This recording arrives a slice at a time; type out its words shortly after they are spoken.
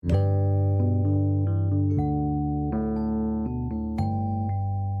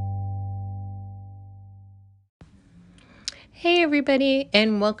everybody,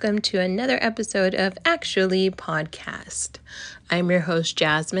 and welcome to another episode of Actually Podcast. I'm your host,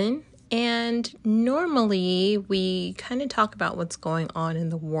 Jasmine, and normally we kind of talk about what's going on in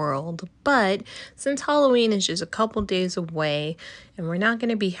the world, but since Halloween is just a couple days away, and we're not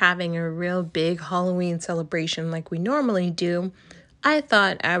going to be having a real big Halloween celebration like we normally do, I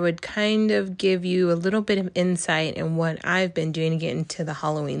thought I would kind of give you a little bit of insight in what I've been doing to get into the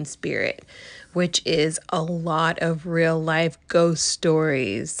Halloween spirit, which is a lot of real life ghost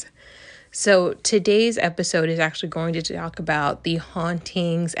stories. So today's episode is actually going to talk about the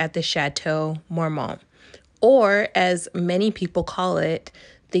hauntings at the Chateau Marmont, or as many people call it,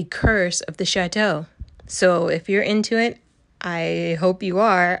 the curse of the chateau. So if you're into it, I hope you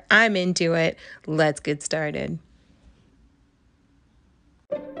are. I'm into it. Let's get started.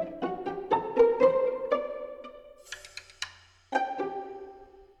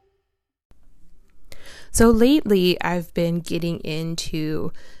 So lately, I've been getting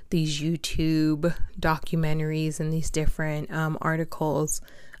into these YouTube documentaries and these different articles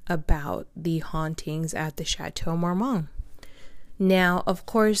about the hauntings at the Chateau Marmont. Now, of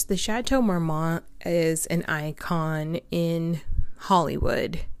course, the Chateau Marmont is an icon in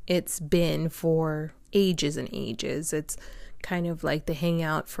Hollywood. It's been for ages and ages. It's kind of like the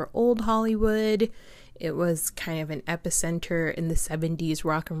hangout for old Hollywood. It was kind of an epicenter in the 70s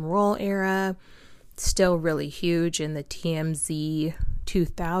rock and roll era. Still really huge in the TMZ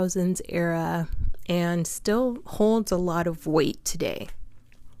 2000s era, and still holds a lot of weight today.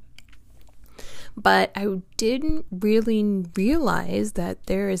 But I didn't really realize that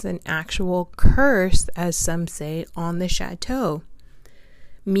there is an actual curse, as some say, on the chateau,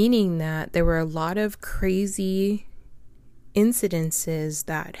 meaning that there were a lot of crazy incidences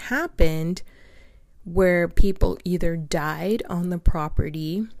that happened where people either died on the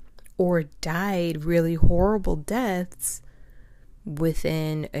property or died really horrible deaths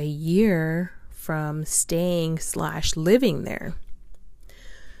within a year from staying/living there.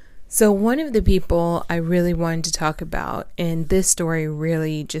 So one of the people I really wanted to talk about, and this story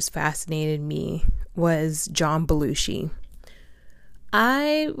really just fascinated me, was John Belushi.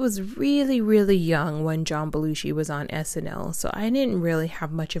 I was really, really young when John Belushi was on SNL, so I didn't really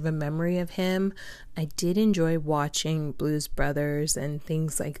have much of a memory of him. I did enjoy watching Blues Brothers and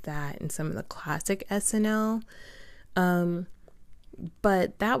things like that and some of the classic SNL,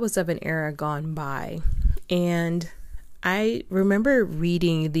 but that was of an era gone by. And I remember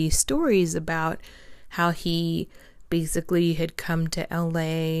reading these stories about how he basically had come to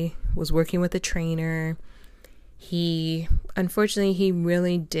LA, was working with a trainer. Unfortunately, he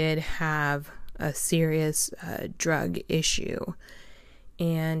really did have a serious drug issue.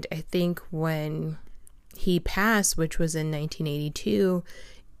 And I think when he passed, which was in 1982,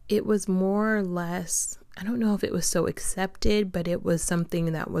 it was more or less, I don't know if it was so accepted, but it was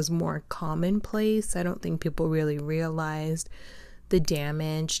something that was more commonplace. I don't think people really realized the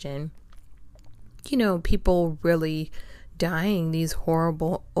damage and, people really dying these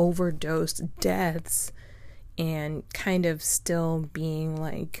horrible overdose deaths and kind of still being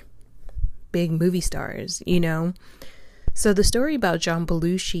like big movie stars, So the story about John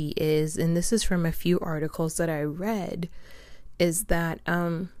Belushi is, and this is from a few articles that I read, is that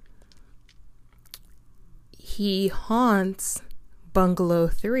he haunts Bungalow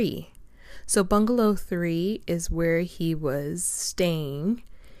 3. So Bungalow 3 is where he was staying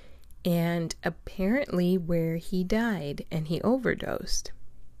and apparently where he died and he overdosed.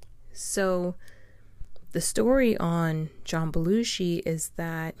 So the story on John Belushi is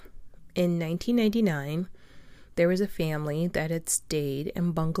that in 1999, there was a family that had stayed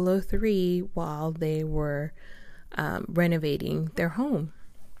in Bungalow 3 while they were renovating their home.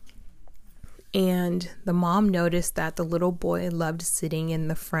 And the mom noticed that the little boy loved sitting in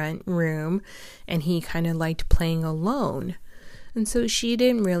the front room and he kind of liked playing alone. And so she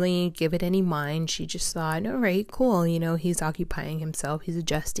didn't really give it any mind. She just thought, all right, cool, he's occupying himself, he's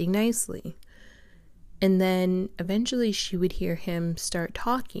adjusting nicely. And then eventually she would hear him start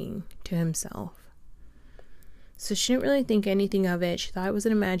talking to himself. So she didn't really think anything of it. She thought it was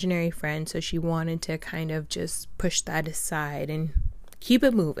an imaginary friend, so she wanted to kind of just push that aside and keep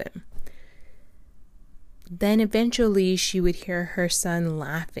it moving. Then eventually she would hear her son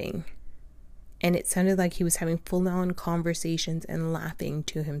laughing. And it sounded like he was having full-on conversations and laughing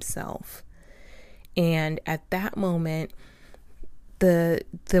to himself. And at that moment, the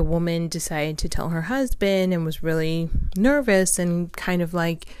woman decided to tell her husband and was really nervous and kind of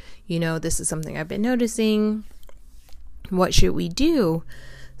like, this is something I've been noticing. What should we do?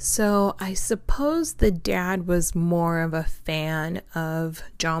 So I suppose the dad was more of a fan of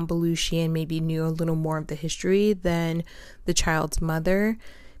John Belushi and maybe knew a little more of the history than the child's mother,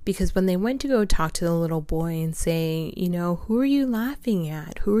 because when they went to go talk to the little boy and say, who are you laughing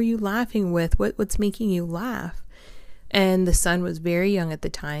at? Who are you laughing with? What's making you laugh? And the son was very young at the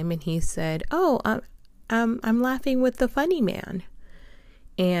time, and he said, I'm laughing with the funny man.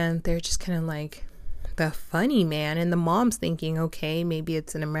 And they're just kind of like, the funny man? And the mom's thinking, okay, maybe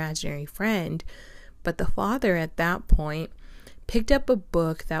it's an imaginary friend. But the father at that point picked up a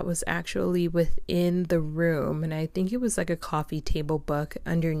book that was actually within the room, and I think it was like a coffee table book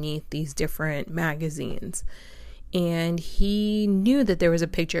underneath these different magazines. And he knew that there was a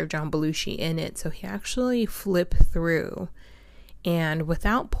picture of John Belushi in it, so he actually flipped through. And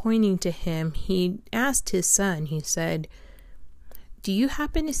without pointing to him, he asked his son, he said, do you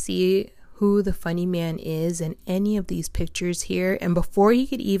happen to see who the funny man is in any of these pictures here? And before he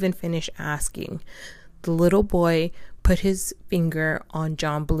could even finish asking, the little boy put his finger on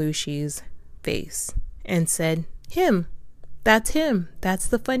John Belushi's face and said, him. That's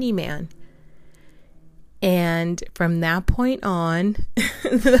the funny man. And from that point on,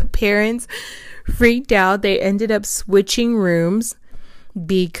 the parents freaked out. They ended up switching rooms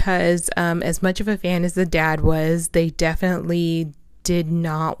because as much of a fan as the dad was, they definitely did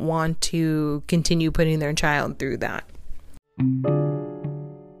not want to continue putting their child through that.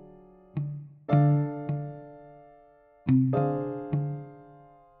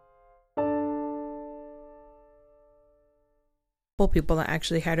 People that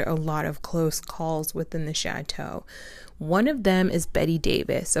actually had a lot of close calls within the chateau. One of them is Bette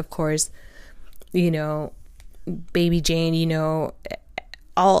Davis. Of course, Baby Jane,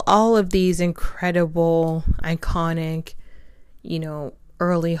 all of these incredible, iconic,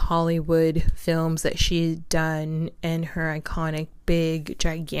 early Hollywood films that she's done, and her iconic, big,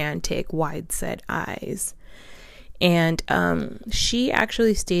 gigantic, wide-set eyes. And she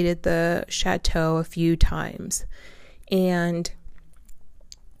actually stayed at the chateau a few times. And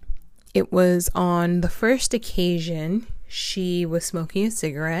it was on the first occasion she was smoking a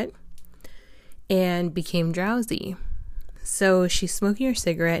cigarette and became drowsy. So she's smoking her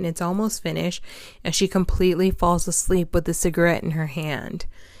cigarette and it's almost finished, and she completely falls asleep with the cigarette in her hand.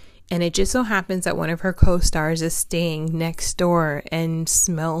 And it just so happens that one of her co-stars is staying next door and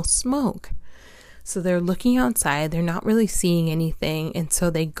smells smoke. So they're looking outside, they're not really seeing anything, and so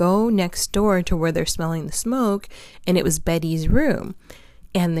they go next door to where they're smelling the smoke, and it was Betty's room.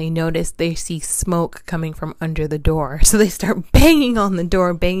 And they notice they see smoke coming from under the door. So they start banging on the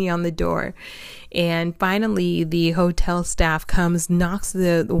door. And finally, the hotel staff comes, knocks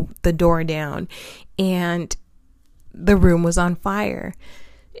the door down, and the room was on fire.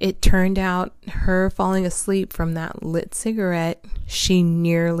 It turned out her falling asleep from that lit cigarette, she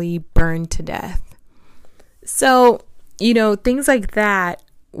nearly burned to death. So, things like that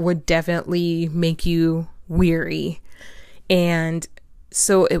would definitely make you weary. And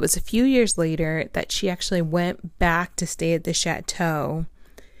so it was a few years later that she actually went back to stay at the chateau,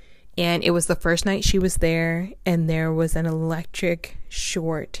 and it was the first night she was there, and there was an electric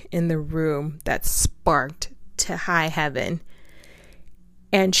short in the room that sparked to high heaven,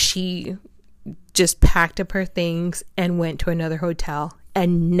 and she just packed up her things and went to another hotel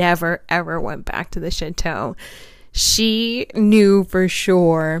and never ever went back to the chateau. She knew for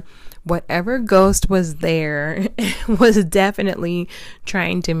sure whatever ghost was there was definitely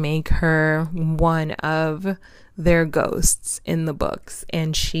trying to make her one of their ghosts in the books,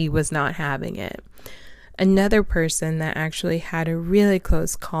 and she was not having it. Another person that actually had a really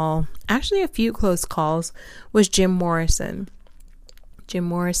close call, actually a few close calls, was Jim Morrison. Jim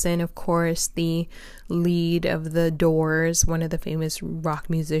Morrison, of course, the lead of the Doors, one of the famous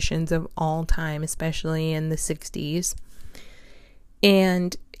rock musicians of all time, especially in the 60s.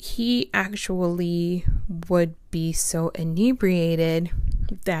 And he actually would be so inebriated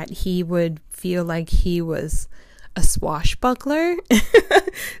that he would feel like he was a swashbuckler.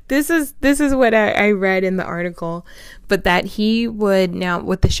 This is what I read in the article, but that he would, now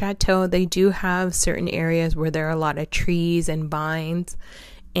with the chateau, they do have certain areas where there are a lot of trees and vines,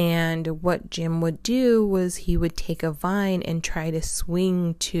 and what Jim would do was he would take a vine and try to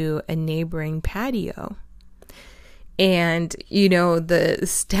swing to a neighboring patio. And, the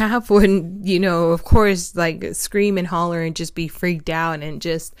staff wouldn't, of course, like scream and holler and just be freaked out and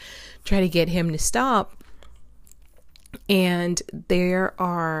just try to get him to stop. And there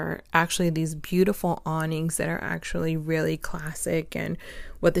are actually these beautiful awnings that are actually really classic and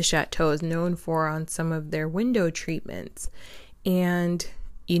what the chateau is known for on some of their window treatments. And,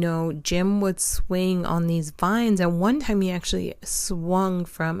 Jim would swing on these vines, and one time he actually swung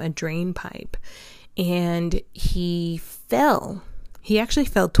from a drain pipe and he fell. He actually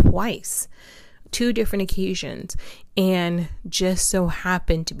fell twice, 2 different occasions, and just so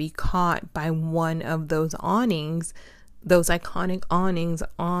happened to be caught by one of those awnings, those iconic awnings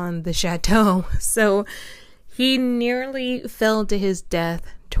on the chateau. So he nearly fell to his death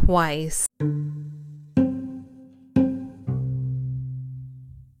twice.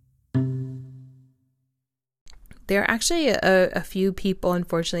 There are actually a few people,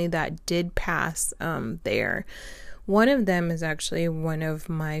 unfortunately, that did pass there. One of them is actually one of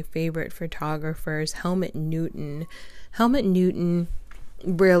my favorite photographers, Helmut Newton. Helmut Newton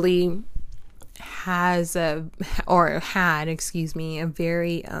really had a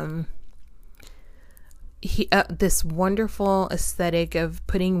very this wonderful aesthetic of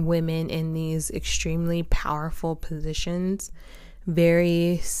putting women in these extremely powerful positions,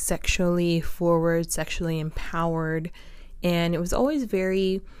 very sexually forward, sexually empowered, and it was always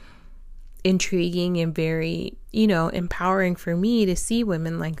very intriguing and very, empowering for me to see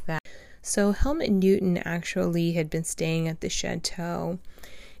women like that. So Helmut Newton actually had been staying at the chateau,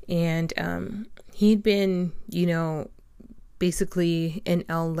 and he'd been, basically in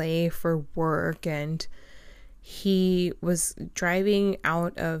LA for work, and he was driving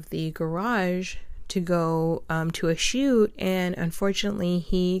out of the garage to go to a shoot, and unfortunately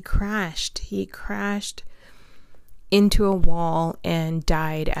he crashed into a wall and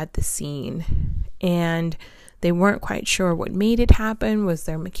died at the scene. And they weren't quite sure what made it happen. Was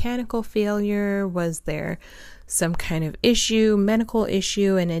there mechanical failure? Was there some kind of medical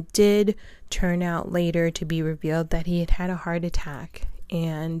issue? And it did turn out later to be revealed that he had a heart attack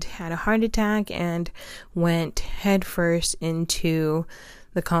and went headfirst into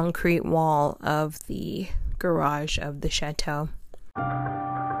the concrete wall of the garage of the chateau.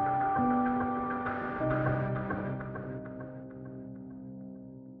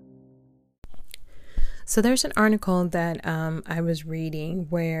 So there's an article that I was reading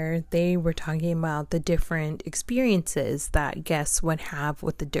where they were talking about the different experiences that guests would have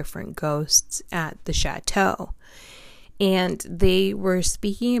with the different ghosts at the chateau. And they were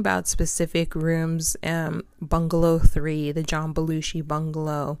speaking about specific rooms, Bungalow 3, the John Belushi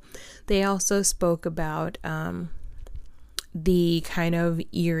bungalow. They also spoke about the kind of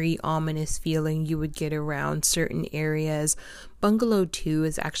eerie, ominous feeling you would get around certain areas. Bungalow 2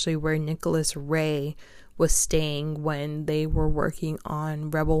 is actually where Nicholas Ray was staying when they were working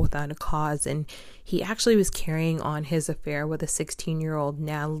on Rebel Without a Cause, and he actually was carrying on his affair with a 16-year-old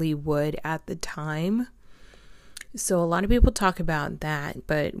Natalie Wood at the time. So a lot of people talk about that,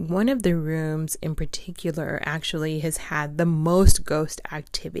 but one of the rooms in particular actually has had the most ghost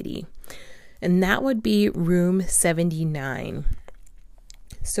activity, and that would be room 79.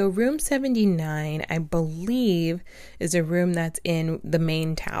 So room 79, I believe, is a room that's in the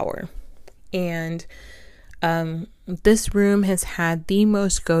main tower, and this room has had the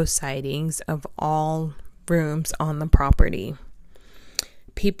most ghost sightings of all rooms on the property.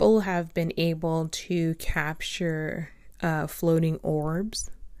 People have been able to capture floating orbs.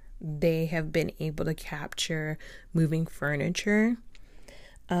 They have been able to capture moving furniture.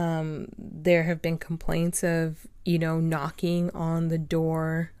 There have been complaints of, knocking on the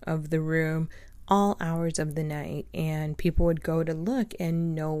door of the room all hours of the night, and people would go to look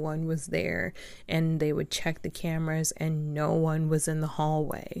and no one was there, and they would check the cameras and no one was in the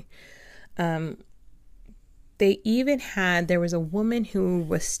hallway. There was a woman who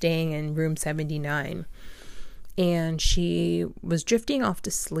was staying in room 79, and she was drifting off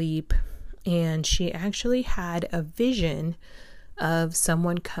to sleep, and she actually had a vision of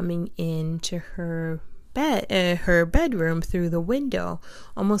someone coming into her bedroom through the window,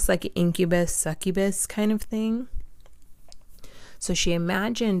 almost like an incubus, succubus kind of thing. So she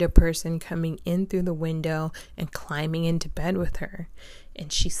imagined a person coming in through the window and climbing into bed with her.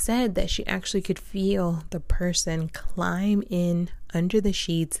 And she said that she actually could feel the person climb in under the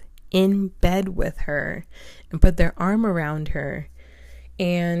sheets in bed with her and put their arm around her.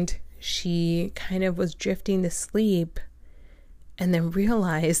 And she kind of was drifting to sleep and then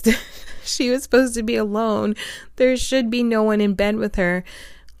realized she was supposed to be alone. There should be no one in bed with her.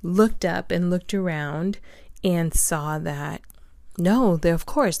 Looked up and looked around and saw that of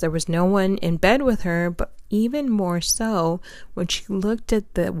course there was no one in bed with her, but even more so when she looked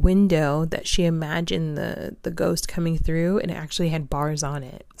at the window that she imagined the ghost coming through, and it actually had bars on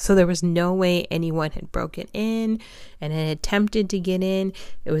it. So there was no way anyone had broken in and had attempted to get in.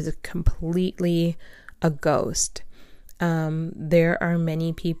 It was completely a ghost. There are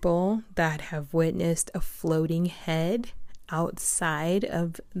many people that have witnessed a floating head outside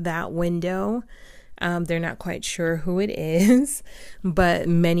of that window. They're not quite sure who it is, but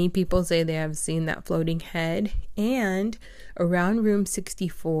many people say they have seen that floating head. And around room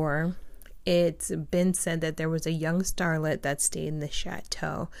 64, it's been said that there was a young starlet that stayed in the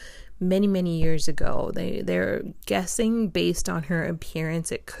chateau many, many years ago. They're guessing based on her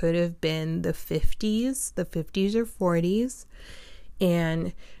appearance, it could have been the 50s or 40s.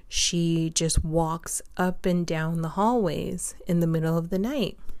 And she just walks up and down the hallways in the middle of the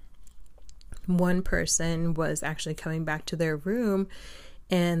night. One person was actually coming back to their room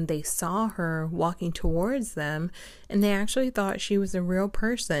and they saw her walking towards them, and they actually thought she was a real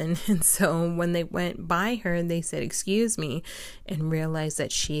person. And so when they went by her, they said, "Excuse me," and realized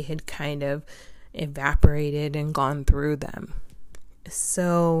that she had kind of evaporated and gone through them.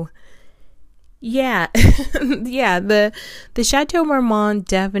 So yeah, the Chateau Marmont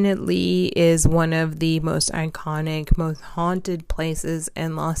definitely is one of the most iconic, most haunted places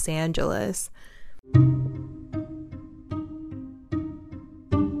in Los Angeles.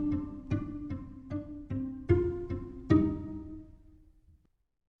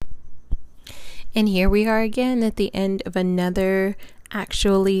 And here we are again at the end of another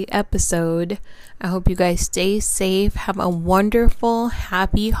Actually episode. I hope you guys stay safe, have a wonderful,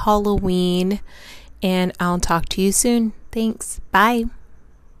 happy Halloween, and I'll talk to you soon. Thanks. Bye.